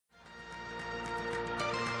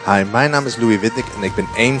Hi, mijn naam is Louis Wittek en ik ben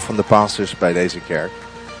één van de pastors bij deze kerk.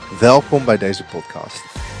 Welkom bij deze podcast.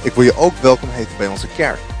 Ik wil je ook welkom heten bij onze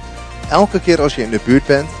kerk. Elke keer als je in de buurt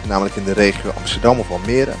bent, namelijk in de regio Amsterdam of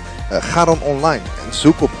Almere, ga dan online en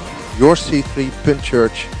zoek op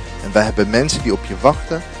yourc3.church. En wij hebben mensen die op je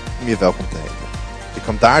wachten om je welkom te heten. Je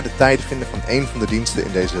kan daar de tijden vinden van één van de diensten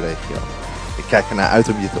in deze regio. Ik kijk ernaar uit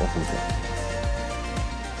om je te ontmoeten.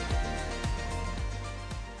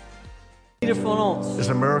 Ieder van ons is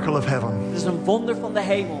a miracle of heaven. Het is een wonder van de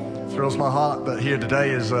hemel. It thrills my heart that here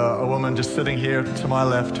today is a woman just sitting here to my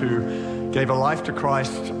left who gave a life to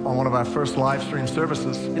Christ on one of our first live stream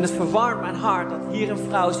services. En het verwarmt mijn hart dat hier een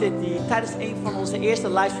vrouw zit die tijdens een van onze eerste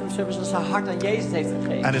livestream services haar hart aan Jezus heeft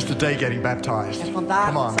gegeven. And is today getting baptized. En vandaag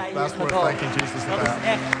Come on, zij hier that's worth gedoopt. thanking Jesus Dat about. is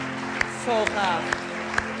echt zo gaaf.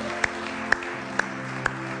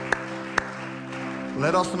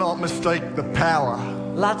 Let us not mistake the power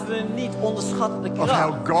Laten we niet onderschatten de of kracht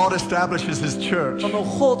how God establishes His church van hoe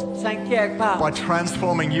God zijn kerk by bouwt.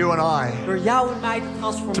 transforming you and I Door jou en mij te to be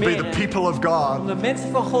transformeren. the people of Om God de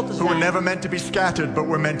mensen van God te who were zijn. never meant to be scattered but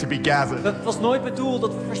were meant to be gathered. Het was nooit bedoeld dat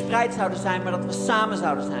we verspreid zouden zijn, maar dat we samen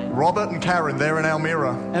zouden zijn. Robert and Karen, there in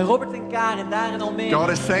Almere, En Robert en Karen daar in Almere. God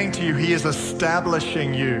is saying to you, He is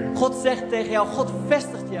establishing you. God zegt tegen jou, God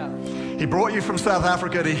vestigt jou. He brought you from South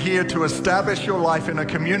Africa to here to establish your life in a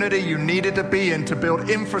community you needed to be in to build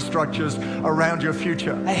infrastructures around your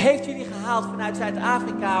future. Hij heeft jullie gehaald vanuit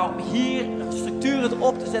Zuid-Afrika om hier structuren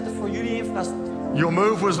op te zetten voor jullie infrastructuur. Your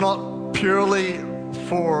move was not purely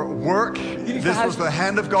for work. This was the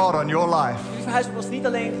hand of God on your life. Jullie verhuizing was niet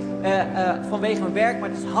alleen vanwege mijn werk, maar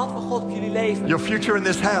het is de hand van God op jullie leven. Your future in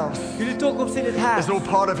this house Jullie toekomst in dit huis is all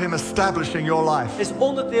part of Him establishing your life. is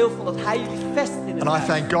onderdeel van dat Hij jullie vestigt in het And I huis.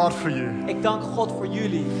 thank God for you. Ik dank God voor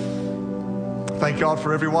jullie. Thank God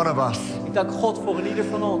for every one of us. Ik dank God voor een ieder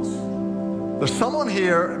van ons. There's someone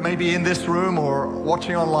here, maybe in this room or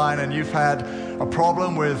watching online, and you've had a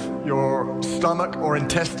problem with your stomach or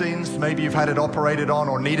intestines. Maybe you've had it operated on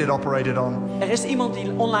or need it operated on. Er is iemand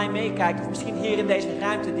die online meekijkt, of misschien hier in deze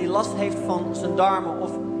ruimte, die last heeft van zijn darmen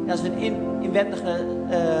of ja, zijn inwendige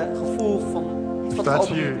gevoel van iets wat That's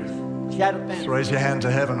geopereerd you. is. Als jij dat Just bent, raise your hand to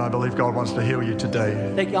heaven. I believe God wants to heal you today.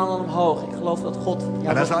 steek je handen omhoog. Ik geloof dat God jou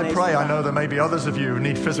And wil as I genezen pray, I vandaag. know there may be others of you who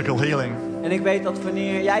need physical healing. En ik weet dat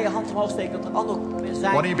wanneer jij je hand omhoog steekt, dat er anderen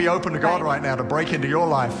zijn. Why don't you be open to God right now to break into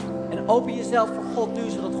your life En open jezelf voor God nu,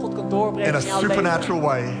 zodat God kan doorbreken in a in jouw supernatural leven.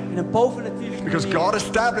 way? In een bovennatuurlijke Because manier. God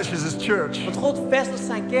establishes His church Want God vestigt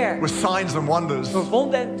zijn kerk with signs and wonders. door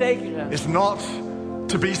wonden en tekenen. It's not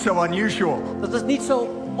to be so unusual Dat is niet zo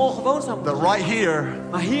ongewoon zou moeten that right here,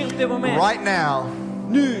 Maar hier op dit moment, right now,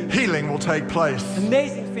 nu, healing will take place.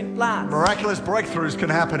 genezing vindt plaats. Miraculous breakthroughs can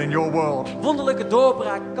happen in your world. Wonderlijke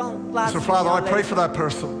doorbraak kan So plaatsvinden Father, in I jouw pray leven. for that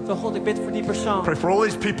person. Zo God, ik bid voor die persoon. Pray for all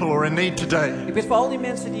these people who are in need today. Ik bid voor al die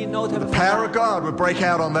mensen die in nood hebben The power of vandaag. God would break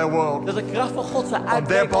out on their world. Dat de kracht van God zou their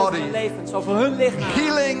uitbreken over body. hun levens, over hun lichaam.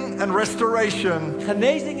 Healing and restoration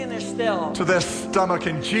Genezing en herstel to their stomach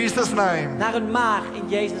in Jesus' name. naar hun maag in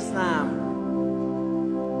Jezus' naam.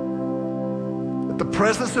 That the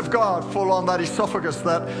presence of God fall on that esophagus,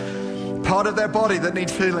 that part of their body that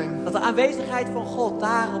needs healing. Dat de aanwezigheid van God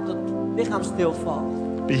daar op het lichaam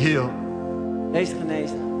stilvalt. Be healed, Wees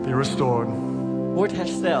genezen. be restored Word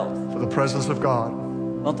hersteld. for the presence of God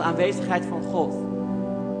Want de aanwezigheid van God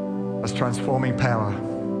as transforming power.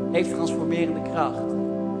 heeft transformerende kracht.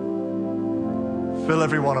 Fill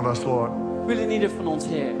every one of us, Lord, Vul in ieder van ons,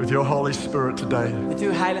 Heer. with your Holy Spirit today. Met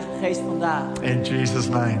uw Heilige Geest vandaag. In Jesus'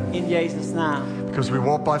 name. In Jezus' naam. Because we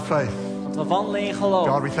walk by faith. Want we wandelen in geloof.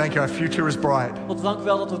 God, we thank you, our future is bright. God, dank u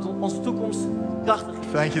wel dat onze toekomst krachtig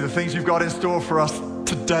is. Thank you, the things you've got in store for us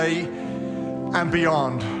today and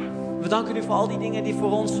beyond. We danken u voor al die dingen die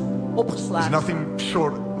voor ons There's opgeslagen nothing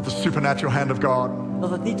short of the supernatural hand of God. Dat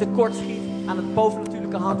het niet tekort schiet aan het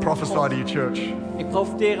bovennatuurlijke I hand van prophesy God. to you, church. Ik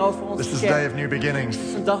profiteer over onze This is a day kerk. of new beginnings. Het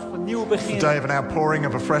is een dag van nieuwe It's a day beginnen. of an outpouring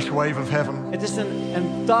of a fresh wave of heaven. Het is een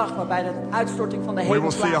dag waarbij de uitstorting van de We hemel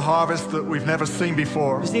will see a plaatsvindt. harvest that we've never seen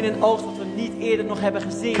before We zien een oogst wat we niet eerder nog hebben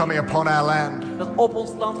gezien. coming upon our land Dat op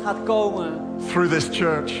ons land gaat komen through this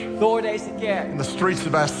church, door deze kerk. in the streets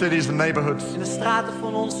of our cities and neighborhoods. In de straten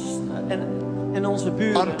van ons en onze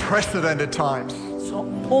buren. Unprecedented times. Het is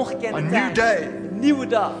een ongekende A new tijd. day. Een nieuwe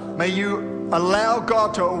dag. May you allow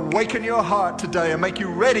God to awaken your heart today and make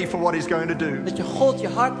you ready for what He's going to do. Dat je God je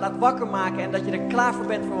hart laat wakker maken en dat je er klaar voor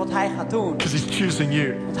bent voor wat Hij gaat doen. Because He's choosing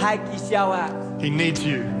you. Want Hij kiest jou uit. He needs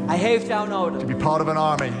you Hij heeft jou nodig to be part of an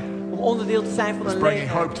army om onderdeel te zijn van that's een bringing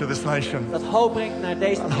leger. hope to this nation. Dat hoop brengt naar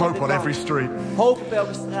deze And hope on every street. Hoop op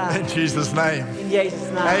elke straat. In Jesus' name. In Jezus'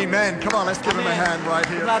 naam. Amen. Come on, let's give Him a Amen. hand right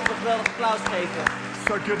here. Laten we een geweldig applaus geven.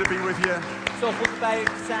 so good to be with you. Zo goed bij u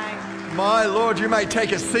te zijn. My Lord, you may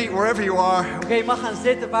take a seat wherever you are. Oké, je mag gaan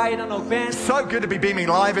zitten waar je dan ook bent. So good to be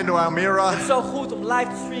beaming live into Almere. Het is zo goed om live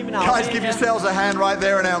te streamen naar Guys, Almere. give yourselves a hand right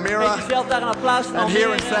there in Geef Almere. jezelf daar een applaus voor And Almere.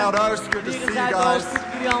 here in Zuidoost, good to Hier in see you Zuidoost, guys.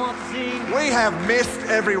 goed om jullie allemaal te zien. We have missed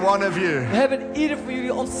every one of you. We hebben ieder van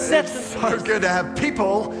jullie ontzettend It's so gemist. good to have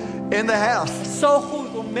people in the house. Het is zo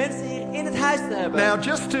goed om mensen hier in het huis te hebben. Now,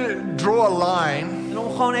 just to draw a line En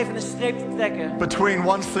om gewoon even een streep te trekken. between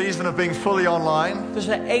one season of being fully online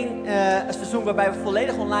Tussen één seizoen waarbij we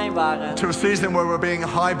volledig online waren. to a season where we're being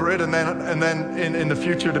hybrid and then in the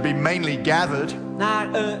future to be mainly gathered. Naar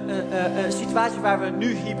een situatie waar we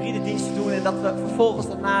nu hybride diensten doen. En dat we vervolgens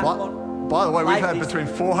daarna gewoon... By the way, we've live had diensten.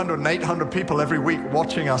 between 400 and 800 people every week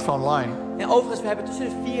watching us online. En overigens, we hebben tussen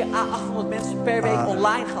de 400 à 800 mensen per week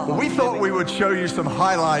online gehad. But we thought we would show you some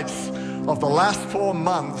highlights of the last 4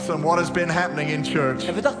 months and what has been happening in church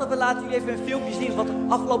En we dachten, we laten jullie even een filmpje zien wat de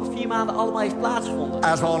afgelopen 4 maanden allemaal heeft plaatsgevonden.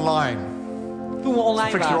 as online. Toen we online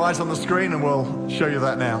Fix your waren. eyes on the screen and we'll show you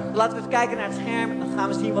that now. Laten we even kijken naar het scherm en dan gaan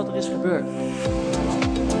we zien wat er is gebeurd.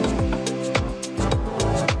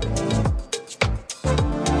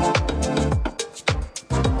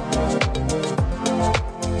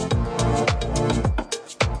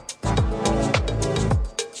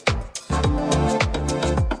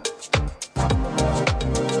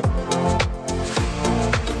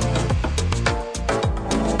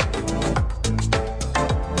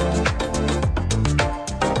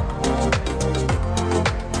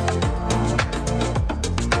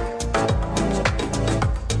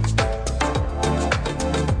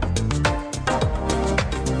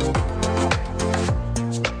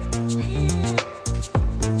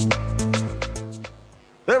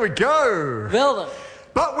 There we go. Geweldig.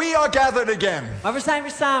 But we are gathered again. Maar we zijn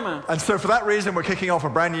weer samen. And so for that reason we're kicking off a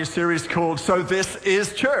brand new series called So This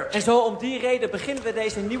Is Church. En zo om die reden beginnen we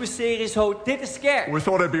deze nieuwe serie zo Dit is Kerk. We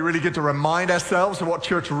thought it'd be really good to remind ourselves of what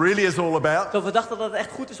church really is all about. Zo we dachten dat het echt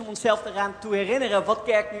goed is om onszelf eraan te herinneren wat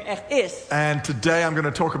kerk nu echt is. And today I'm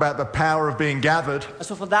going to talk about the power of being gathered. En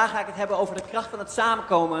zo vandaag ga ik het hebben over de kracht van het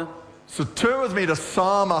samenkomen. So turn with me to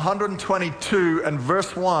Psalm 122 and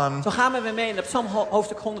verse 1. Zo gaan we weer mee in Psalm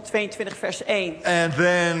hoofdstuk 122 vers 1. And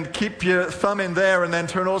then keep your thumb in there and then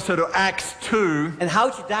turn also to Acts 2. En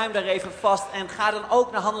houd je duim daar even vast en ga dan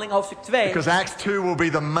ook naar Handeling hoofdstuk 2. Because Acts 2 will be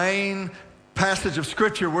the main passage of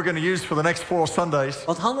scripture we're going to use for the next 4 Sundays.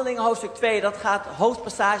 Want Handelingen hoofdstuk 2, dat gaat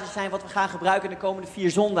hoofdpassage zijn wat we gaan gebruiken in de komende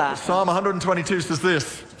 4 zondagen. Psalm 122 says this.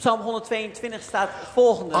 Psalm 122 staat het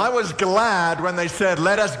volgende. I was glad when they said,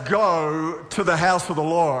 let us go to the house of the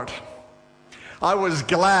Lord. I was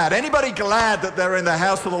glad. Anybody glad that they're in the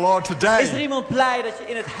house of the Lord Is er today? iemand blij dat je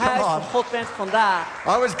in het huis Come van on. God bent vandaag?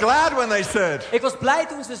 I was glad when they said, Ik was blij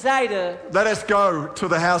toen ze zeiden, let us go to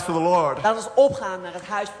the house of the Lord. laat ons opgaan naar het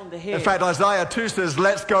huis van de In Heer. fact, Isaiah 2 says,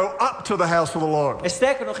 let's go up to the house of the Lord. En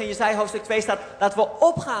sterker nog, in Jesaja hoofdstuk 2 staat, laten we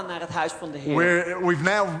opgaan naar het huis van de Heer. We've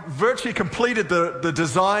now virtually completed the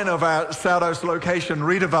design of our Southoost location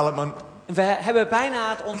redevelopment. We hebben bijna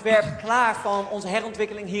het ontwerp klaar van onze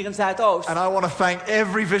herontwikkeling hier in Zuidoost. And I want to thank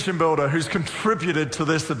every vision builder who's contributed to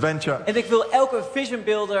this adventure. En ik wil elke vision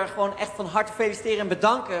builder gewoon echt van harte feliciteren en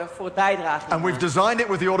bedanken voor het bijdragen. And we've designed it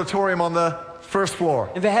with the auditorium on the first floor.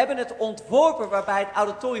 En we hebben het ontworpen waarbij het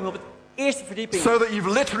auditorium op het eerste verdieping. So that you've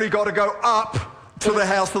literally got to go up to the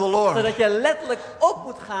house of the Lord. Zodat je letterlijk op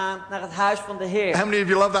moet gaan naar het huis van de Heer. How many of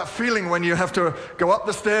you love that feeling when you have to go up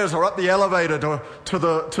the stairs or up the elevator to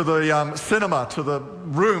the cinema, to the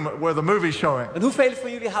room where the movie's showing? En hoeveel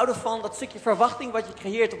van jullie houden van dat stukje verwachting wat je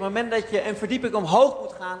creëert op het moment dat je een verdieping omhoog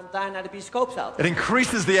moet gaan om daar naar de bioscoopzaal te It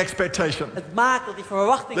increases the expectation. Het maakt dat die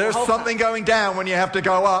verwachting There's omhoog gaat. something going down when you have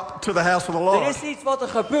to go up to the house of the Er Lord. is iets wat er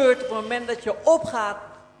gebeurt op het moment dat je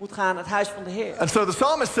moet gaan naar het huis van de Heer. And so the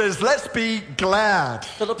psalmist says, let's be glad.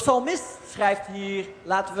 Dat de psalmist schrijft hier,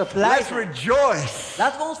 laten we blij Let's zijn. rejoice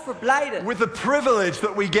Laten we ons verblijden with the privilege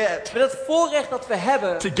that we get met het voorrecht dat we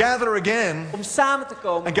hebben to gather again om samen te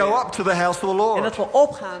komen and go weer. up to the house of the En Lord. dat we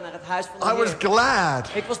opgaan naar het huis van I de was Heer. glad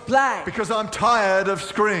Ik was blij, because I'm tired of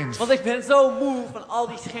screens. want ik ben zo moe van al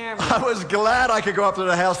die schermen. I was glad I could go up to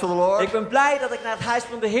the house of the Lord Ik ben blij dat ik naar het huis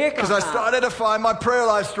van de Heer kan because I gaan. started to find my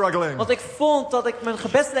prayer life struggling. Want ik vond dat ik mijn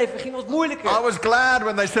gebedsleven ging wat moeilijker. I was glad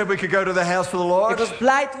when they said we could go to the house of the Ik Lord. was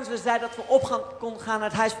blij toen ze zeiden dat we konden gaan naar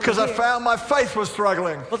het huis van de Because I Heer. found my faith was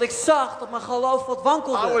struggling. Want ik zag dat mijn geloof wat I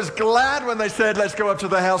wankelde. was glad when they said, let's go up to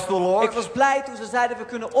the house of the Ik Lord. was blij toen ze zeiden we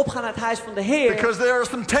kunnen opgaan naar het huis van de Heer. Because there are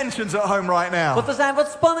some tensions at home right now. Want er zijn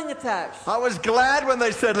wat spanningen thuis. I was glad when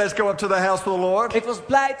they said, let's go up to the house of the Lord. Ik was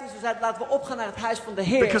blij toen ze zeiden laten we opgaan naar het huis van de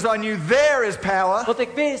Heer. Because I knew there is power. Want ik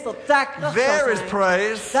wist dat daar kracht zou There is zijn.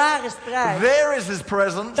 praise. Daar is prijs. There is His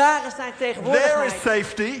presence. Daar is zijn There is tegenwoordigheid.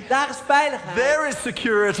 safety. Daar is veiligheid. There is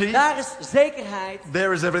security. Daar is zekerheid.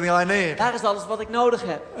 There is everything I need. Daar is alles wat ik nodig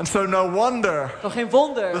heb. And so no wonder Toch geen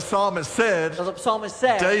wonder the psalmist said, dat op psalmist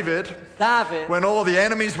zegt, David, David, when all the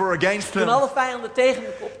enemies were against toen him, alle vijanden tegen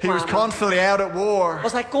hem he was opkwamen, constantly out at war.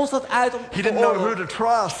 was hij constant uit om He te didn't know who oorlog. to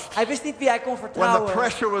trust. Hij wist niet wie hij kon When the vertrouwen.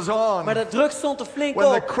 pressure was on, Maar de druk stond er flink when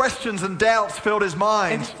the op. questions and doubts filled his En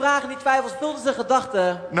mind, die vragen, die twijfels vulden zijn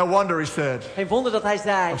gedachten. no wonder he said, Geen wonder dat hij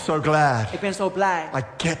zei, I'm so glad ik ben zo blij I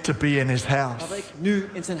get to be in his house. dat ik nu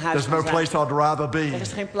in zijn huis There's kan no zijn. place I'd rather be Er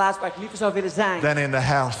is geen plaats waar ik liever zou willen zijn than in the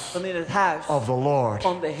house dan in het huis of the Lord.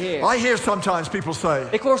 van de Heer. I hear sometimes people say,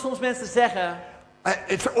 Ik hoor soms mensen zeggen,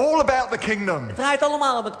 it's all about the kingdom. het draait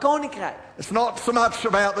allemaal om het koninkrijk. It's not so much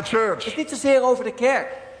about the Het church. is niet zozeer over de kerk.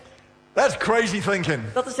 That's crazy thinking.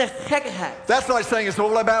 Dat is echt gekkigheid. That's like saying it's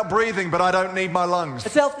all about breathing, but I don't need my lungs.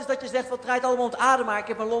 Hetzelfde is dat je zegt, het draait allemaal om het ademen, maar ik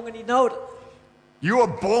heb mijn longen niet nodig. You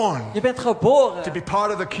are born Je bent geboren to be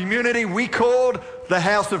part of the community we called the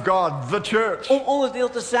house of God, the church. om onderdeel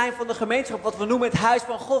te zijn van de gemeenschap, wat we noemen het huis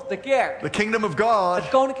van God, de kerk. The kingdom of God Het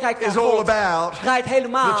koninkrijk is van all God about draait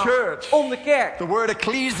helemaal the church. om de kerk. the word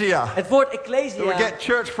ecclesia. Het woord That we ecclesia, get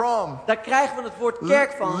church from. daar krijgen we het woord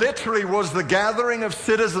kerk van. Literally was the gathering of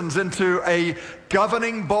citizens into a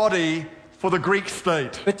governing body for the Greek state.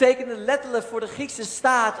 Betekende letterlijk voor de Griekse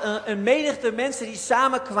staat een menigte mensen die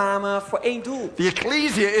samenkwamen voor één doel. The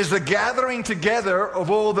ecclesia is the gathering together of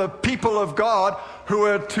all the people of God who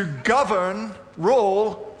are to govern,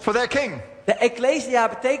 rule for their king. De ecclesia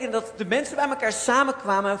betekent dat de mensen bij elkaar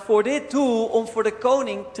samenkwamen voor dit doel om voor de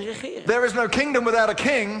koning te regeren. There is no kingdom without a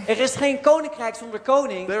king. Er is geen koninkrijk zonder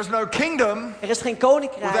koning. There is no kingdom Er is geen without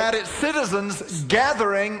koninkrijk its citizens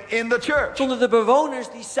gathering in the church. zonder de bewoners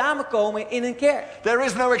die samenkomen in een kerk. There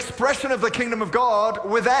is no expression of the kingdom of God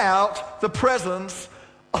without the presence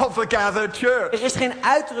of the gathered church. Er is geen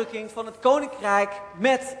uitdrukking van het koninkrijk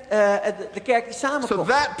met de kerk die So samenkomt.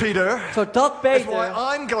 that, Peter, Zodat is why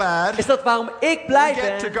Peter, I'm glad is dat waarom ik we blij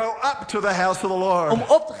get to ben go up to the house of the Lord. om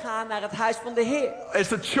op te gaan naar het huis van de Heer.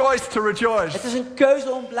 It's a choice to rejoice. Het is een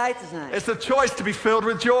keuze om blij te zijn. It's a choice to be filled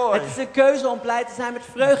with joy. Het is een keuze om blij te zijn met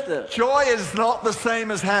vreugde. Joy is not the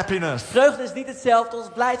same as happiness. Vreugde is niet hetzelfde als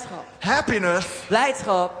blijdschap. Happiness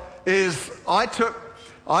Blijdschap is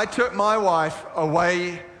I took my wife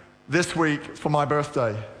away this week for my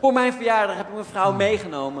birthday. Voor mijn verjaardag heb ik mijn vrouw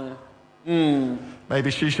meegenomen. Maybe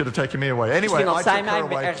she should have taken me away. Anyway, Misschien I had took zij her mij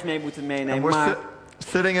away. ergens mee moeten And meenemen. we're Maar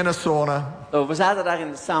sitting in a sauna we zaten daar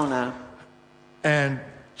in de sauna. and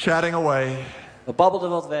chatting away. We babbelden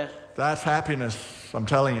wat weg. That's happiness, I'm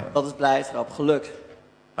telling you. Dat is blijdschap, geluk.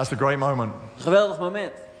 That's a great moment. Een geweldig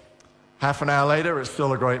moment. Half an hour later, it's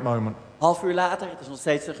still a great moment. Half uur later, het is nog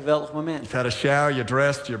steeds een geweldig moment. You've had a shower, you're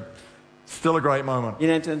dressed, you're still a great moment. Je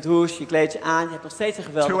neemt een douche, je kleedt je aan, je hebt nog steeds een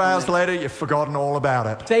geweldig 2 hours moment. later, you've forgotten all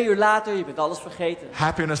about it. 2 uur later, je bent alles vergeten.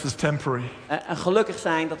 Happiness is temporary. En gelukkig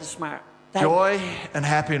zijn, dat is maar tijd. Joy and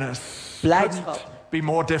happiness Blijdschap. couldn't be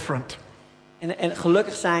more different. En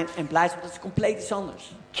gelukkig zijn en blijdschap, dat is compleet iets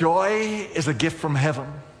anders. Joy is a gift from heaven.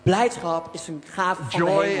 Blijdschap is een gave van de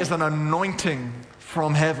Joy hemel. is an anointing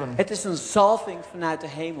from heaven. Het is een zalving vanuit de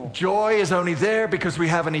hemel. Joy is only there because we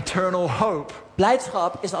have an eternal hope.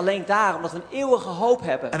 Blijdschap is alleen daar omdat we een eeuwige hoop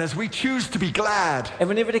hebben. And as we choose to be glad, En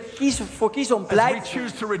wanneer we er voor kiezen om as blij we te zijn,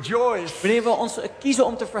 choose to rejoice, wanneer we ons kiezen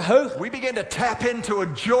om te verheugen, we begin to tap into a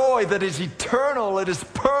joy that is eternal, it is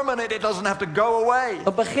permanent, it doesn't have to go away.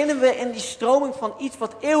 dan beginnen we in die stroming van iets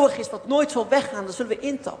wat eeuwig is, wat nooit zal weggaan. Dan zullen we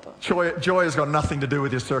intappen. Joy has got nothing to do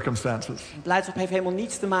with your circumstances. Blijdschap heeft helemaal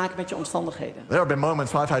niets te maken met je omstandigheden. There have been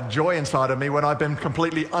moments I've had joy inside of me when I've been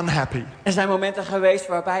completely unhappy. Er zijn momenten geweest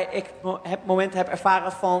waarbij ik momenten heb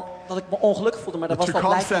ervaren van dat ik me ongelukkig voelde, maar The dat was two wel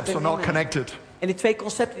blijdschap concepts in are not mij. connected. En die twee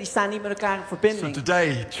concepten die staan niet met elkaar in So verbinding.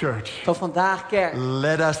 today, church, Zo vandaag, kerk,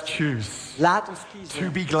 let us choose laat ons to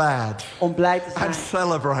kiezen be glad om blij te and zijn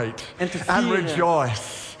celebrate en te and vieren rejoice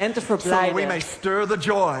En te so that we verblijden. may stir the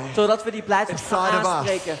joy Zodat we die blijdschap gaan inside of us.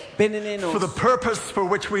 aanspreken binnenin for the ons. purpose for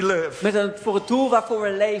which we live. Voor het doel waarvoor we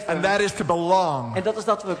leven. And that is to belong En dat is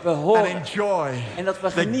dat we and behoren. enjoy En dat we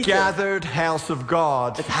the genieten. gathered house of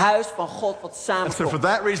God. Het huis van God wat And so for samenkomt.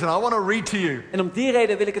 that reason, I want to read to you En om die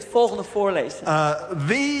reden wil ik het volgende voorlezen.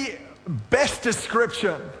 the best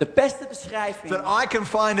description De beste beschrijving that I can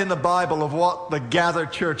find in the Bible of what the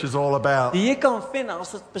gathered church is all about. die je kan vinden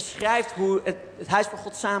als het beschrijft hoe het huis van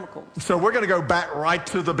God samenkomt. So we're going to go back right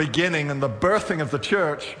to the beginning and the birthing of the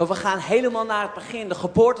church. Maar we gaan helemaal naar het begin, de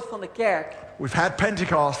geboorte van de kerk. We've had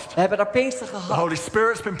Pentecost. We hebben daar Pinkster The gehad. Holy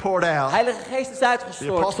Spirit's been poured De out. Heilige Geest is The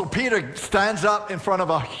uitgestort. Apostle Peter stands up in front of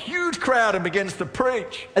a huge crowd and begins to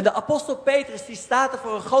preach. En de apostel Petrus die staat er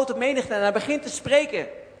voor een grote menigte en hij begint te spreken.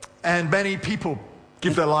 And many people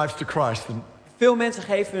give their lives to Christ. And Veel mensen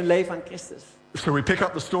geven hun leven aan Christus. so we pick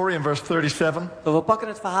up the story in verse 37. We pakken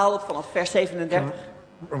het verhaal op vanaf vers 37.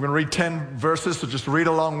 I'm going to read 10 verses, so just read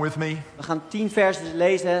along with me. We gaan 10 versen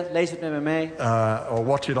lezen. Lees het met me mee. Or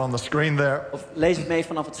watch it on the screen there. Of lees het mee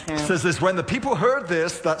vanaf het It scherm. says this, when the people heard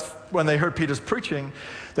this, that's when they heard Peter's preaching,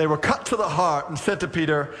 they were cut to the heart and said to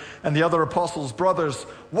Peter and the other apostles, brothers,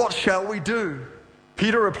 what shall we do?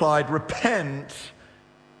 Peter replied, repent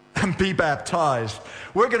and be baptized.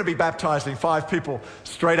 We're going to be baptizing 5 people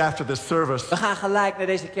straight after this service. We gaan gelijk naar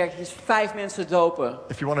deze kerk. Er is 5 mensen dopen.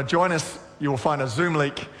 If you want to join us, you will find a Zoom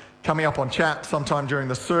link coming up on chat sometime during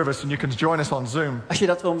the service, and you can join us on Zoom. Als je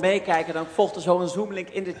dat wil meekijken, dan volgt er zo een Zoom-link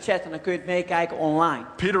in de chat en dan kun je het meekijken online.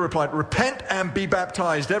 Peter replied, repent and be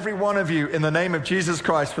baptized, every one of you, in the name of Jesus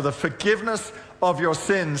Christ, for the forgiveness of your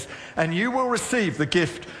sins, and you will receive the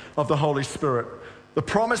gift of the Holy Spirit. The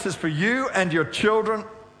promise is for you and your children,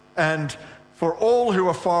 and for all who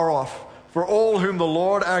are far off, for all whom the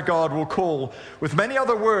Lord our God will call. With many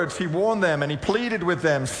other words he warned them and he pleaded with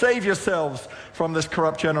them, save yourselves from this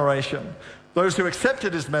corrupt generation. Those who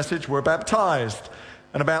accepted his message were baptized,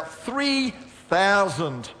 and about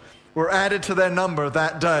 3,000 were added to their number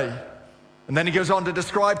that day. And then he goes on to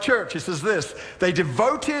describe church. He says this, they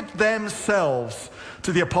devoted themselves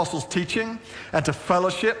to the apostles' teaching and to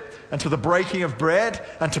fellowship and to the breaking of bread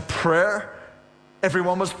and to prayer.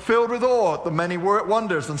 Everyone was filled with awe at the many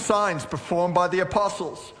wonders and signs performed by the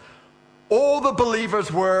apostles. All the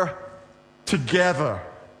believers were together.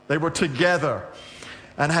 They were together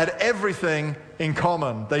and had everything in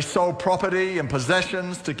common. They sold property and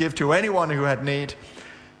possessions to give to anyone who had need.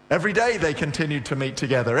 Every day they continued to meet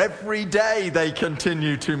together. Every day they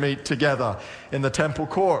continued to meet together in the temple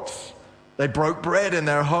courts. They broke bread in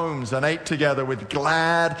their homes and ate together with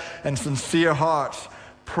glad and sincere hearts,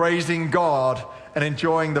 praising God and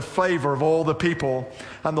enjoying the favor of all the people.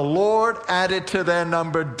 And the Lord added to their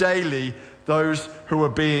number daily those who were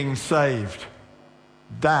being saved.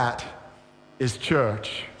 That is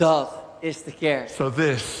church. Dat is de kerk. So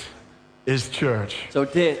this is church. Zo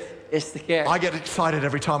dit is de kerk. I get excited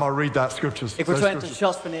every time I read that scriptures. Ik word those zo scriptures.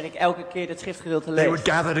 enthousiast wanneer ik elke keer dit schriftgedeelte They would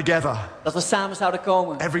lees. gather together. Dat we samen zouden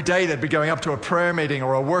komen. Every day they'd be going up to a prayer meeting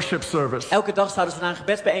or a worship service. Elke dag zouden ze naar een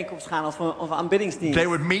gebedsbijeenkomst gaan of een aanbiddingsdienst. They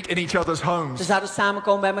would meet in each other's Ze homes, zouden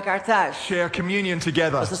samenkomen bij elkaar thuis. share communion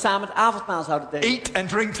together, Dat ze samen het avondmaal zouden delen. eat and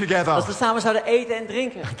drink Dat together. ze samen zouden eten en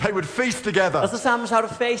drinken. They would feast Dat together. ze samen zouden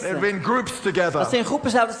They would feesten. be in groups together. Dat ze in groepen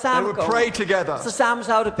zouden They would samenkomen. pray Dat ze together. samen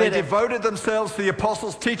zouden They bidden. devoted themselves to the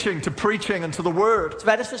apostles' teaching, to preaching and to the word. Ze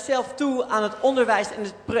wijden zichzelf toe aan het onderwijs en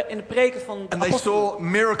het preken van de And they apostelen. saw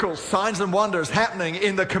miracles, signs and wonders happening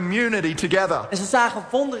in the community together. En ze zagen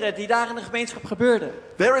wonderen die daar in de gemeenschap gebeurden.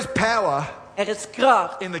 There is power Er is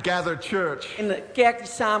kracht in the gathered church. in de kerk die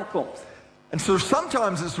samenkomt. And so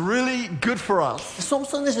sometimes it's really good for us En soms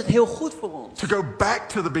dan is het heel goed voor ons to go back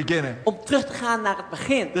to the beginning. om terug te gaan naar het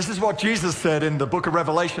begin. This is what Jesus said in the book of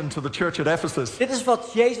Revelation to the church at Ephesus. Dit is wat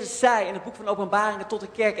Jezus zei in het boek van Openbaringen tot de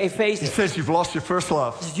kerk He Efeze. says you've lost your first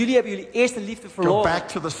love. Dus jullie hebben jullie eerste liefde Go verloren. back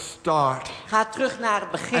to the start Ga terug naar het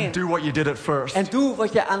and begin. do what you did at first. En doe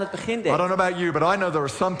wat je aan het begin I deed. don't know about you, but I know there are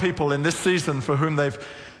some people in this season for whom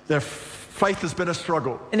their faith has been a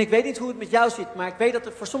struggle. En ik weet niet hoe het met jou zit, maar ik weet dat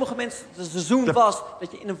er voor sommige mensen het seizoen was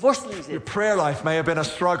dat je in een worsteling Your zit. prayer life may have been a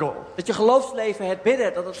struggle. Dat je geloofsleven, het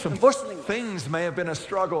bidden, dat het een worsteling is. Things may have been a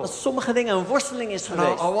struggle. Dat sommige dingen een worsteling is And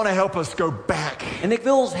geweest. I want to help us go back En ik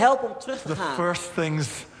wil ons helpen om terug te the gaan first things,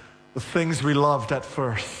 the things we loved at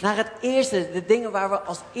first. naar het eerste, de dingen waar we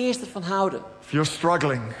als eerste van houden. If you're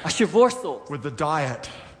struggling Als je worstelt with the diet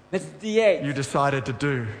met het dieet you decided to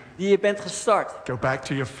do, die je bent gestart, go back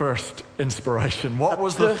to your first inspiration. What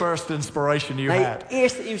was the terug first inspiration you naar je had?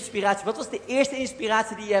 eerste inspiratie. Wat was de eerste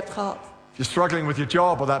inspiratie die je hebt gehad? If you're struggling with your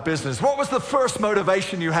job or that business, what was the first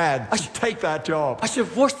motivation you had to take that job? Als je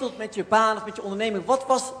worstelt met je baan of met je onderneming, wat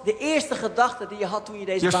was de eerste gedachte die je had toen je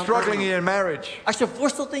deze You're baan struggling in aannam? your marriage. Als je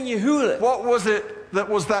worstelt in je huwelijk, What was it that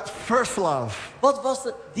was that first love? wat was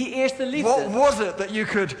die eerste liefde? What was it that you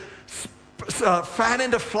could fan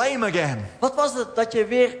into flame again? Wat was het dat je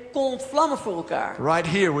weer kon ontvlammen voor elkaar? Right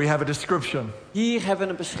here we have a description Hier hebben we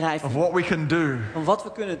een of beschrijving what we can do. van wat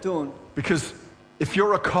we kunnen doen. Because if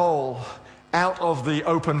you're a coal out of the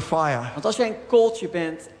open fire, Want als jij een kooltje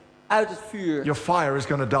bent uit het vuur, your fire is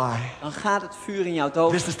going to die. dan gaat het vuur in jou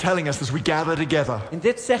dood. This is telling us as we gather together, En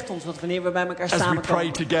dit zegt ons dat wanneer we bij elkaar as we pray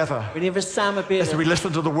samenkomen, together, wanneer we samen as we bidden,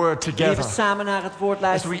 listen to the word wanneer we together, samen naar het woord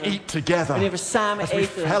as we luisteren, eat together, wanneer we samen as we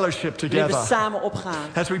eten, fellowship wanneer we together, samen opgaan,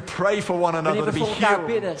 as we pray for one another Wanneer to we be voor elkaar healed,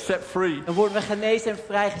 bidden. set free, dan worden we genezen en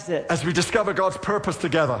vrijgezet. as we discover God's purpose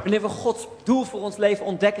together. Wanneer we Gods doel voor ons leven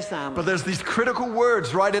ontdekken samen. But there's these critical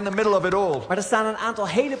words right in the middle of it all Maar er staan een aantal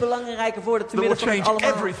hele belangrijke woorden te that will midden van het change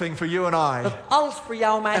allemaal. everything for you and I. Dat alles voor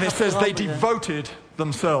jou en mij And gaat it says they veranderen. devoted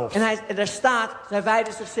themselves. En er staat, zij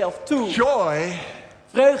wijden zichzelf toe. Joy is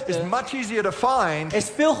Vreugde much easier to find. is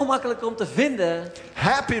veel gemakkelijker om te vinden.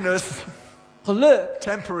 Happiness, Geluk,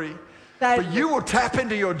 temporary. tijdelijk. But you will tap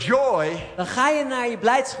into your joy Dan ga je naar je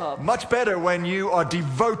blijdschap. much better when you are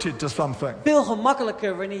devoted to something. Veel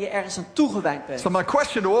gemakkelijker wanneer je ergens aan toegewijd bent. So my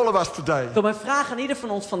question to all of us today Door mijn vraag aan ieder van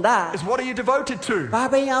ons vandaag. is, what are you devoted to? Waar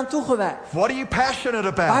ben je aan toegewijd? What are you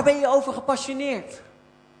passionate Waar about? ben je over gepassioneerd?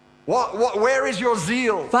 Where is your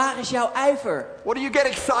zeal? Waar is jouw ijver? What do you get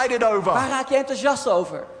excited Waar over? raak je enthousiast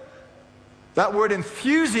over? That word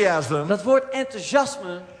enthusiasm Dat woord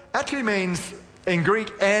enthousiasme actually means in Greek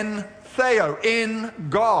entheo, in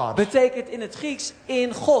God. betekent in het Grieks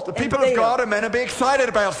in God. The people of entheo. God are meant to be excited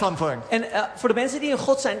about something. En voor de mensen die in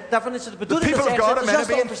God zijn, daarvan is het de The bedoeling people dat of ze God ergens are meant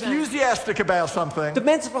to be enthousiast over zijn. enthusiastic about something. De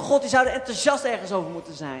mensen van God die zouden enthousiast ergens over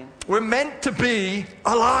moeten zijn. We're meant to be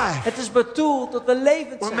alive. Het is bedoeld dat we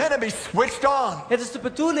levend We're zijn. meant to be switched on. Het is de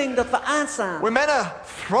bedoeling dat we aanstaan. We're meant to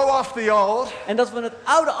throw off the old, En dat we het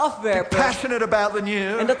oude be afwerpen. passionate about the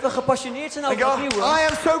new, En dat we gepassioneerd zijn and over go, het I nieuwe.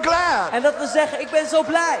 am so glad En dat we zeggen, ik ben zo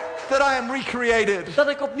blij that I am recreated, dat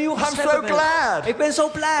ik opnieuw I'm geschept so ben. glad Ik ben zo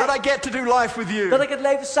blij that I get to do life with you. dat ik het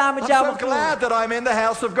leven samen met I'm jou so mag doen. glad that I'm in the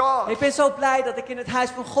house of God. Ik ben zo blij dat ik in het huis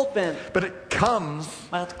van God ben. But it comes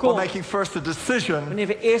Maar het by komt making first a decision wanneer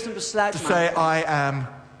we eerst een to besluit say, maken I am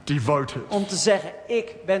devoted. om te zeggen,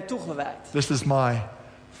 ik ben toegewijd. This is my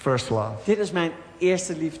first love. Dit is mijn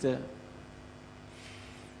eerste liefde.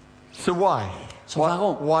 So why? Zo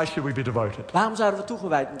waarom? Why should we be devoted? Waarom zouden we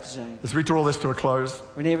toegewijd moeten zijn? As we draw this to a close,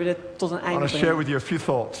 Wanneer we dit tot een I einde want to share brengen. with you a few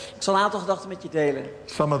thoughts. Ik zal een aantal gedachten met je delen.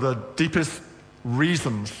 Some of the deepest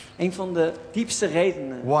reasons Een van de diepste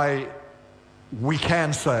redenen why we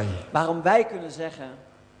can say, waarom wij kunnen zeggen,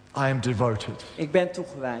 I am devoted ik ben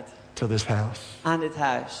toegewijd to this house. aan dit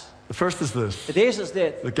huis. The first is this. Het eerste is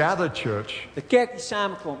dit. The gathered church De kerk die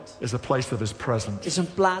samenkomt is a place of his presence. is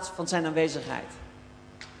een plaats van zijn aanwezigheid.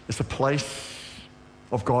 It's a place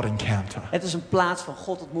of God encounter. Het is een plaats van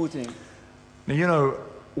God ontmoeting. Now, you know,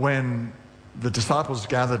 when the disciples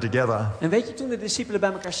gathered together, En weet je, toen de discipelen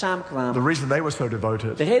bij elkaar the samenkwamen, reason they were so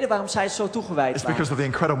devoted de reden waarom zij zo toegewijd is waren, because of the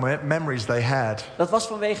incredible memories they had. dat was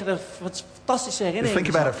vanwege de fantastische Think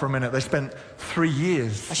herinneringen. about it for a minute. They spent 3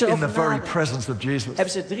 years Als je in the erover very nadenkt, presence of Jesus. hebben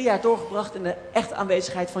ze 3 jaar doorgebracht in de echte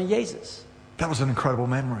aanwezigheid van Jezus. That was an incredible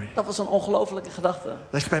memory. Dat was een ongelofelijke gedachte.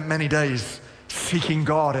 They spent many days seeking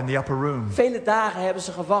God in the upper room. Vele dagen hebben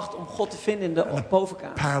ze gewacht om God te vinden in de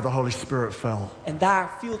bovenkamer. Power of the Holy Spirit fell. En daar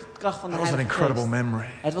viel de kracht van de That was an Heilige incredible Geest. memory.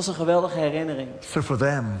 Het was een geweldige herinnering. So for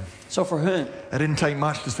them, Zo voor hun. it didn't take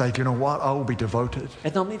much to say, do you know what? I will be devoted.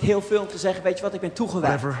 Het nam niet heel veel om te zeggen, weet je wat, ik ben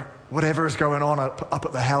toegewijd. Whatever is going on up at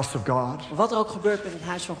the house of God. Wat er ook gebeurt met het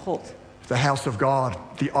huis van God. The house of God,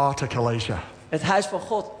 the Art Ecclesia. Het huis van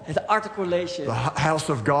God, het Arte College. The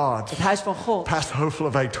house of God, Het huis van God. past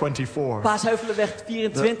Hofelweg 24. Paasheuvelenweg The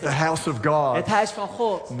 24. house of God. Het huis van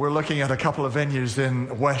God. We're looking at a couple of venues in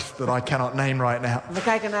West that I cannot name right now. We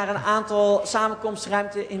kijken naar een aantal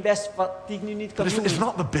samenkomstruimten in West die ik nu niet kan But it's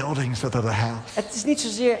noemen. not the buildings that are the house. Het is niet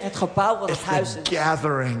zozeer het gebouw wat het It's huis the is.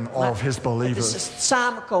 gathering of his Het is believers. het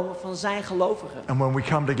samenkomen van zijn gelovigen. And when we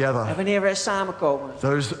come En together, wanneer we samenkomen,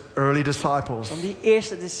 those early disciples, van die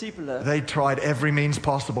eerste discipelen, they tried every means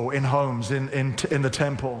possible in homes, in the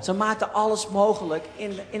temple. Ze maakten alles mogelijk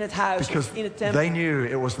in het huis, Because in de tempel. they knew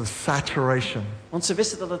it was the saturation Want ze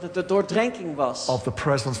wisten dat het de doordrenking was of the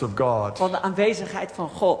presence of God van de aanwezigheid van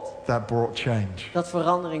God. that brought change. Dat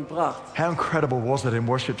verandering bracht. How incredible was it in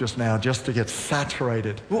worship just now just to get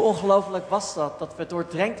saturated? Hoe ongelooflijk was dat we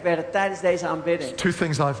doordrenkt werden tijdens deze aanbidding. Two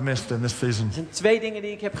things I've missed in this season. Er zijn 2 dingen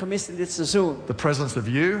die ik heb gemist in dit seizoen. The presence of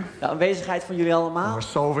you, De aanwezigheid van jullie allemaal. we're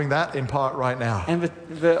solving that in part right now. En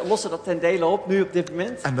we lossen dat ten dele op, nu op dit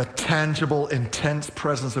moment. And the tangible, intense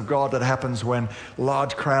presence of God that happens when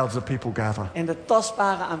large crowds of people gather. En de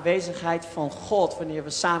tastbare aanwezigheid van God wanneer we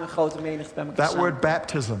samen grote menigte bij elkaar That zijn. word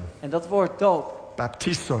baptism, En dat woord doop,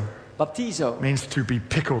 baptizo, baptizo, means to be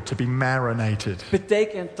pickled, to be marinated.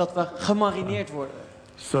 betekent dat we gemarineerd worden.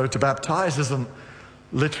 So to baptize isn't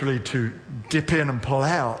literally to dip in and pull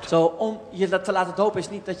out. Zo, om je dat te laten dopen is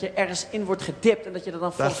niet dat je ergens in wordt gedipt en dat je er dan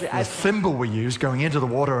That's volgens weer the uit gaat. symbol we use going into the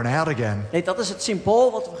water and out again. Nee, dat is het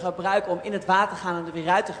symbool wat we gebruiken om in het water te gaan en er weer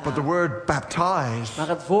uit te But the gaan. word baptize Maar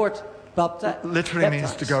het woord literally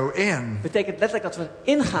means to go in betekent letterlijk dat we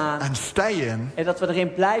ingaan and stay in. en dat we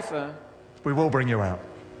erin blijven. We will bring you out.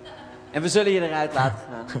 En we zullen je eruit laten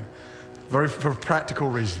gaan. For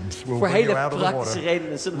practical reasons. We'll Voor bring you hele out of the praktische water.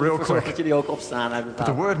 redenen zullen we Real ervoor zorgen quick. dat jullie ook opstaan uit het But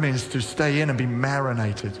the water. word means to stay in and be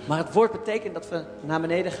marinated. Maar het woord betekent dat we naar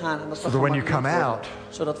beneden gaan en dat we So that when you gemarineerd come worden.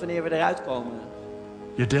 Zodat wanneer we eruit komen,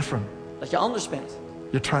 You're different. dat je anders bent.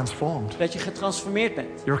 You're transformed. Dat je getransformeerd bent.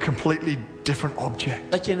 You're a completely different object.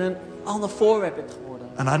 Dat je een ander voorwerp bent geworden.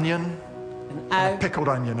 An onion, Een a ui, pickled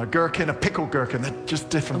onion, a gherkin, a pickled gherkin. They're just een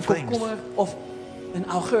different things. komkommer of een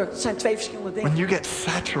augurk. Dat zijn 2 verschillende When dingen. you get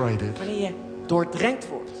saturated Wanneer je doordrenkt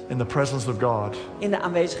wordt in the presence of God, in de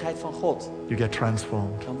aanwezigheid van God, you get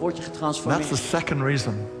transformed. dan word je And that's getransformeerd. the second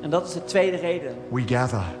reason En dat is de tweede reden we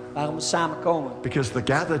gather. waarom we samen komen. Because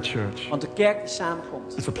the gathered church Want de kerk die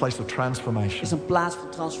samenkomt, is a place of is transformation. een plaats van We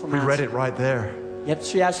transformatie. read it right there. Je hebt het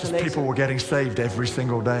zojuist People gelezen. were getting saved every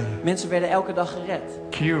single day. Mensen werden elke dag gered.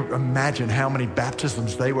 Can you imagine how many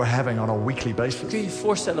baptisms they were having on a weekly basis? Kun je je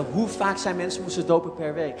voorstellen hoe vaak zijn mensen moesten dopen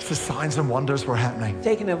per week? The signs and wonders were happening.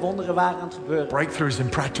 Tekenen en wonderen waren aan het gebeuren. Breakthroughs in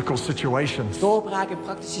practical situations. Doorbraken in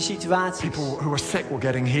praktische situaties. People who were sick were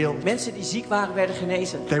getting healed. Mensen die ziek waren werden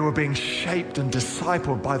genezen. They were being shaped and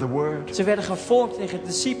discipled by the word. Ze werden gevormd en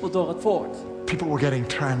gediscipeld door het woord. People were getting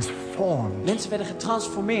transformed Mensen werden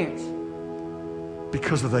getransformeerd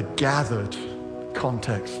because of the gathered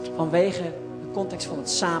context vanwege de context van het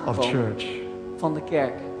of samenkomen church. van de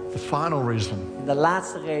kerk. The final reason En de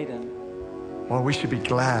laatste reden why we should be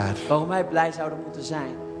glad waarom wij blij zouden moeten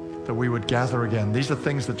zijn. that we would gather again. These are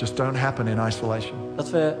things that just don't happen in isolation. Dat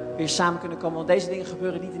we weer samen kunnen komen. Want deze dingen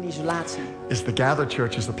gebeuren niet in isolatie. Is the gathered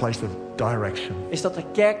church is the place of direction. Is dat de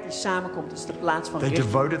kerk die samenkomt, is de plaats van They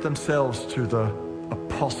richting. devoted themselves to the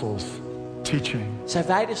apostles' teaching Zij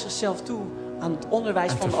wijden zichzelf toe aan het onderwijs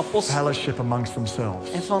and van de to apostelen. fellowship amongst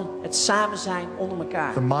themselves. En van het samen zijn onder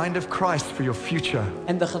elkaar. The mind of Christ for your future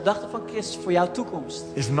En de gedachte van Christus voor jouw toekomst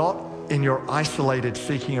is not in your isolated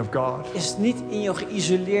seeking of God, is niet in je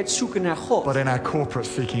geïsoleerd zoeken naar God, but in our corporate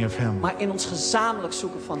seeking of Him. maar in ons gezamenlijk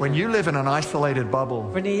zoeken van When Hem. you live in an isolated bubble,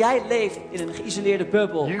 Wanneer jij leeft in een geïsoleerde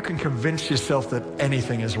bubbel, you can convince yourself that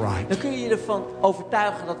anything is right. dan kun je je ervan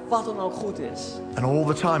overtuigen dat wat dan ook goed is. And all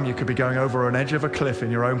the time you could be going over an edge of a cliff in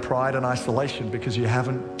your own pride and isolation because you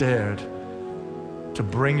haven't dared to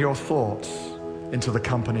bring your thoughts into the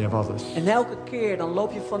company of others. En elke keer dan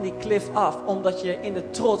loop je van die klif af, omdat je in de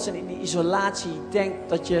trots en in die isolatie denkt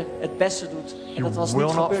dat je het beste doet. En You dat was will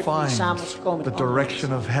niet not gebeurd toen je find samen was gekomen the met anderen.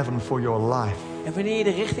 direction of heaven for your life En wanneer je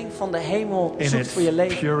de richting van de hemel in zoekt its voor je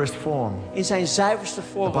leven, purest form. in zijn zuiverste The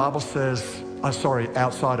vorm, Bible says,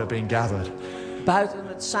 outside of being gathered. buiten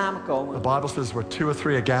het samenkomen. The Bible says where 2 or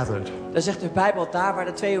 3 are gathered, Dan zegt de Bijbel, daar waar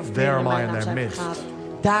de 2 of 3 There in am I mijn in naam their zijn midst. vergaderd,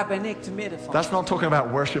 daar ben ik te midden van. that's not talking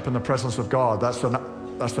about worship in the presence of God.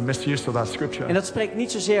 That's the misuse of that scripture. En dat spreekt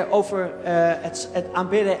niet zozeer over het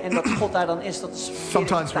aanbidden en dat God daar dan is. Dat is verkeerde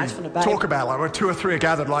Sometimes interpretatie van de we Bijbel. talk about like where 2 or 3 are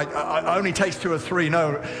gathered, like it only takes 2 or 3.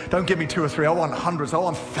 No, don't give me 2 or 3. I want hundreds. I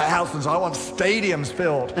want thousands. I want stadiums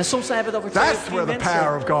filled. En soms hebben we het over 2 of That's 3 where the mensen.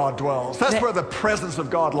 power of God dwells. That's Nee. where the presence of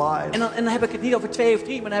God lies. En dan heb ik het niet over 2 of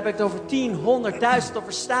 3, maar dan heb ik het over 10, 100.000,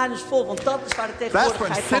 over stadions vol. Want dat is waar de That's when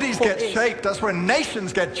tegenwoordigheid van cities God get is. shaped. That's when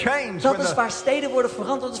nations get changed. Dat When is waar steden worden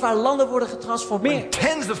veranderd. Dat is waar landen worden getransformeerd.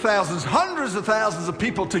 tens of thousands, hundreds of thousands of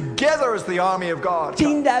people together as the army of God.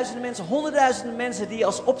 Tienduizenden mensen, honderdduizenden mensen die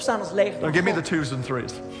als opstaan als leger van Don't give me the God. 2s and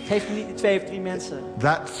 3s. Geef me niet die 2 of 3 mensen.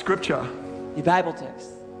 That scripture, Die Bijbeltekst.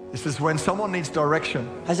 it says when someone needs direction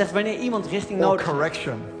Hij zegt wanneer iemand richting or nodig heeft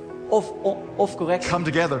correction, of correctie. Come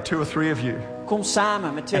together, 2 or 3 of you. Kom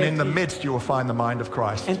samen met 2 And of in the 3. midst, you will find the mind of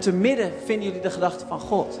Christ. En te midden vinden jullie de gedachten van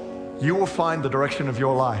God. You will find the direction of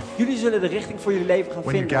your life Jullie zullen de richting voor jullie leven gaan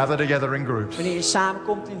when you vinden. gather together in groups Wanneer je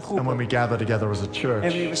samenkomt in and groepen. when we gather together as a En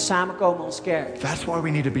wanneer church. we samenkomen als kerk. That's why we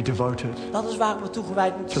need to be devoted Dat is waarom we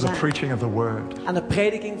toegewijd to moeten the zijn. preaching of the word, Aan de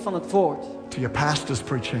prediking van het woord. to your pastor's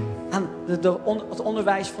preaching, Aan het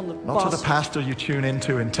onderwijs van de not to the pastor. pastor you tune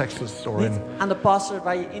into in Texas or Niet in aan de pastor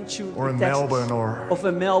waar je intune or in in Texas. Melbourne or Of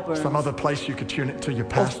in Melbourne. some other place you could tune it to your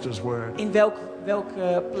pastor's word. In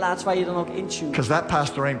welke plaats waar je dan ook intune. Because that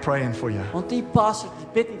pastor ain't praying for you. Want die pastor die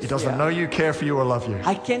bidt He niet voor doesn't jou. know you, care for you, or love you.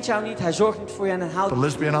 Hij kent jou niet, hij zorgt niet voor je en hij houdt But niet.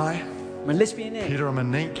 Lisby and I, Maar Lisby en ik, Peter and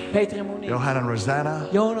Monique, Peter en Monique, Johan and Rosanna,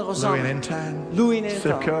 Johan en Louis Rosanne, and Intan, Louis en Intan,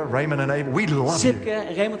 Sipka, Raymond and Abel, we love you. Sipke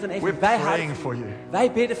en Raymond en We're Even, wij praying houden for you.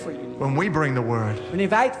 Wij bidden voor jullie. When we bring the word, Wanneer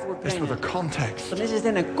wij het woord it's with brengen, a context dan is het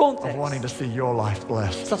in een of context. wanting to see your life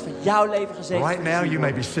blessed. Is dat van jouw leven gezegend Right now, you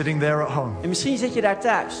may be sitting there at home, En misschien zit je daar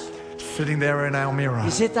thuis. sitting there in Almira, Je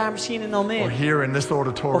zit daar misschien in or Almere. here in this Of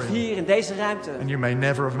auditorium, hier in deze ruimte. and you may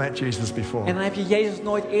never have met Jesus before. En dan heb je Jezus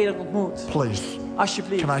nooit eerder ontmoet. Please,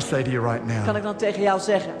 Alsjeblieft. can I say to you right Kan now, ik dan tegen jou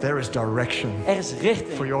zeggen. there is direction Er is for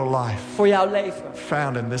richting your life voor jouw leven.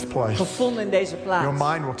 found in this place. Gevonden in deze Your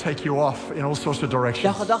plaats. mind will take you off in all sorts of Jouw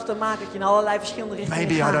directions. gedachten maken dat je in allerlei verschillende richtingen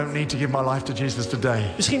Maybe I don't gaat. need to give my life to Jesus today.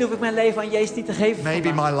 Misschien hoef ik mijn leven aan Jezus niet te geven Maybe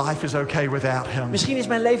vandaag. my life is okay without him. Misschien is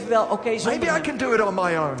mijn leven wel oké Maybe zonder I hem. can do it on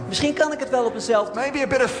my own. Misschien kan ik het wel op mezelf doen. Maybe a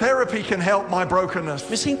bit of therapy can help my brokenness.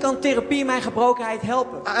 Misschien kan therapie mijn gebrokenheid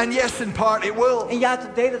helpen. And yes, in part it will. En ja, te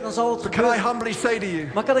delen, dan zal het But can I gebeuren. humbly say to you,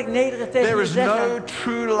 Maar kan ik nederig tegen there je is zeggen. no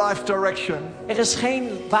true life direction, Er is geen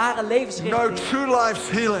ware no levensrichting. true life's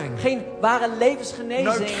healing, Geen ware no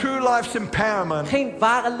levensgenezing. true life's empowerment Geen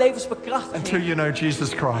ware until levensbekrachtiging. you know Jesus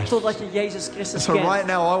Christ. Totdat je Jezus Christus So kent. right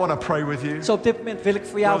now I want to pray with you. Zo op dit moment wil ik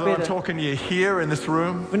voor jou Whether I'm bidden. talking to you here in this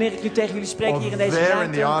room Wanneer ik nu tegen jullie spreek or hier in deze there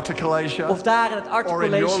in the ruimte. Articulatia, Of daar in het or in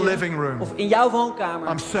your Articulation. living room, Of in jouw woonkamer.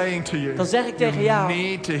 I'm saying to you, Dan zeg ik tegen you jou.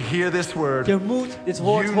 need to hear this word. Je moet dit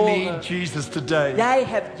woord You horen. need Jesus today. Jij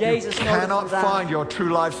hebt You Jezus nodig cannot vandaag. find your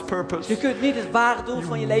true life's purpose. Je kunt niet het ware doel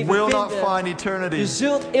van je You leven will not vinden. find eternity Je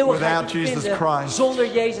zult eeuwigheid without niet Jesus vinden Christ.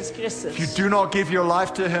 zonder Jezus If Christus. you do not give your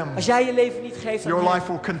life to Him, Als jij je leven niet geeft aan your hem, life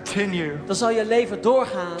will continue dan zal je leven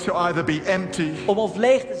doorgaan to either be empty, om of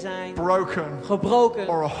leeg te zijn, broken, gebroken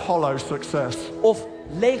or a hollow success. of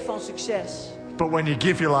leeg van succes. But when you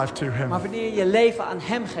give your life to Maar Him, wanneer je je leven aan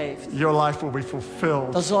hem geeft, your life will be dan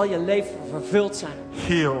fulfilled, zal je leven vervuld zijn,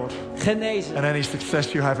 healed, genezen. and any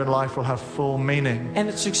success you have in life will have full meaning En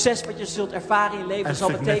het succes wat je zult ervaren in je leven and zal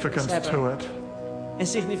betekenis significance hebben. to it En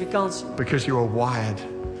significantie. because you are wired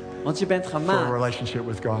Want je bent for a gemaakt relationship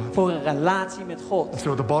with God. voor een relatie met God. So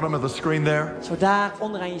at the bottom of the screen there, Zo daar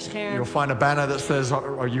onderaan je you'll scherm, find a banner that says,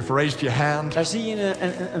 oh, you've raised your hand. daar zie je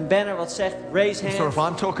een banner wat zegt raise So if hand.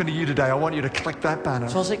 I'm talking to you today, I want you to click that banner.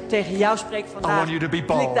 Zoals ik tegen jou spreek I vandaag, want you to be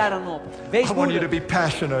bold. klik daar dan op. Wees I want you to moedig. be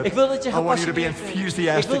passionate. Ik wil dat je I want you to be gepassioneerd bent. Ik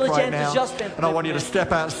enthusiastic wil dat je right now. enthousiast bent op And I dit want you to moment.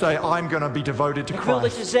 step out and say, I'm going to be devoted to Ik wil dat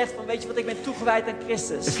je Christ. zegt van weet je wat, ik ben toegewijd aan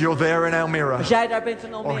Christus. If you're there in Almira Als jij daar bent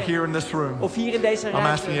in or Almere here in this room, of hier in deze I'm asking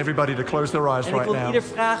ruimte. everybody to close their eyes En ik right wil now. ieder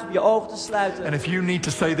vragen om je ogen te sluiten. And if you need to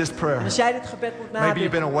say this prayer, En als jij dit gebed moet maybe you've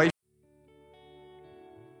been nabidden. away.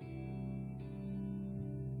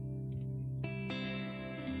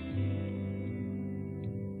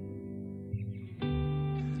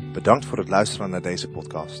 Bedankt voor het luisteren naar deze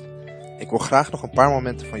podcast. Ik wil graag nog een paar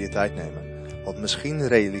momenten van je tijd nemen. Want misschien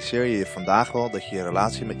realiseer je je vandaag wel dat je je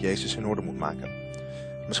relatie met Jezus in orde moet maken.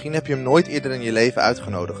 Misschien heb je hem nooit eerder in je leven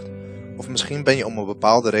uitgenodigd. Of misschien ben je om een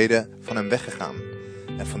bepaalde reden van hem weggegaan.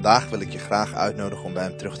 En vandaag wil ik je graag uitnodigen om bij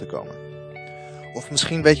hem terug te komen. Of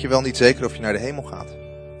misschien weet je wel niet zeker of je naar de hemel gaat.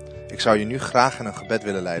 Ik zou je nu graag in een gebed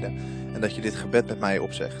willen leiden en dat je dit gebed met mij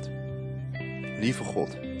opzegt. Lieve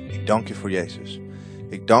God, ik dank u voor Jezus.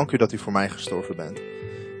 Ik dank u dat u voor mij gestorven bent.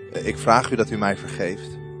 Ik vraag u dat u mij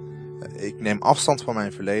vergeeft. Ik neem afstand van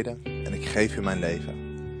mijn verleden en ik geef u mijn leven.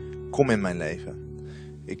 Kom in mijn leven.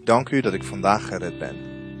 Ik dank u dat ik vandaag gered ben.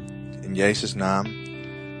 In Jezus' naam,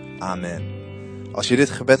 amen. Als je dit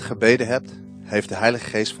gebed gebeden hebt, heeft de Heilige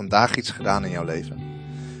Geest vandaag iets gedaan in jouw leven.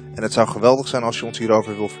 En het zou geweldig zijn als je ons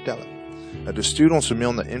hierover wil vertellen. Dus stuur ons een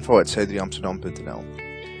mail naar info@c3amsterdam.nl.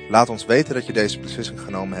 Laat ons weten dat je deze beslissing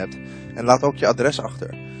genomen hebt en laat ook je adres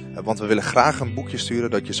achter. Want we willen graag een boekje sturen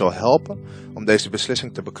dat je zal helpen om deze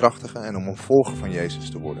beslissing te bekrachtigen en om een volger van Jezus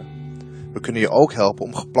te worden. We kunnen je ook helpen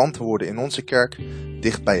om geplant te worden in onze kerk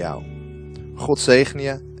dicht bij jou. God zegene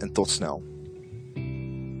je en tot snel.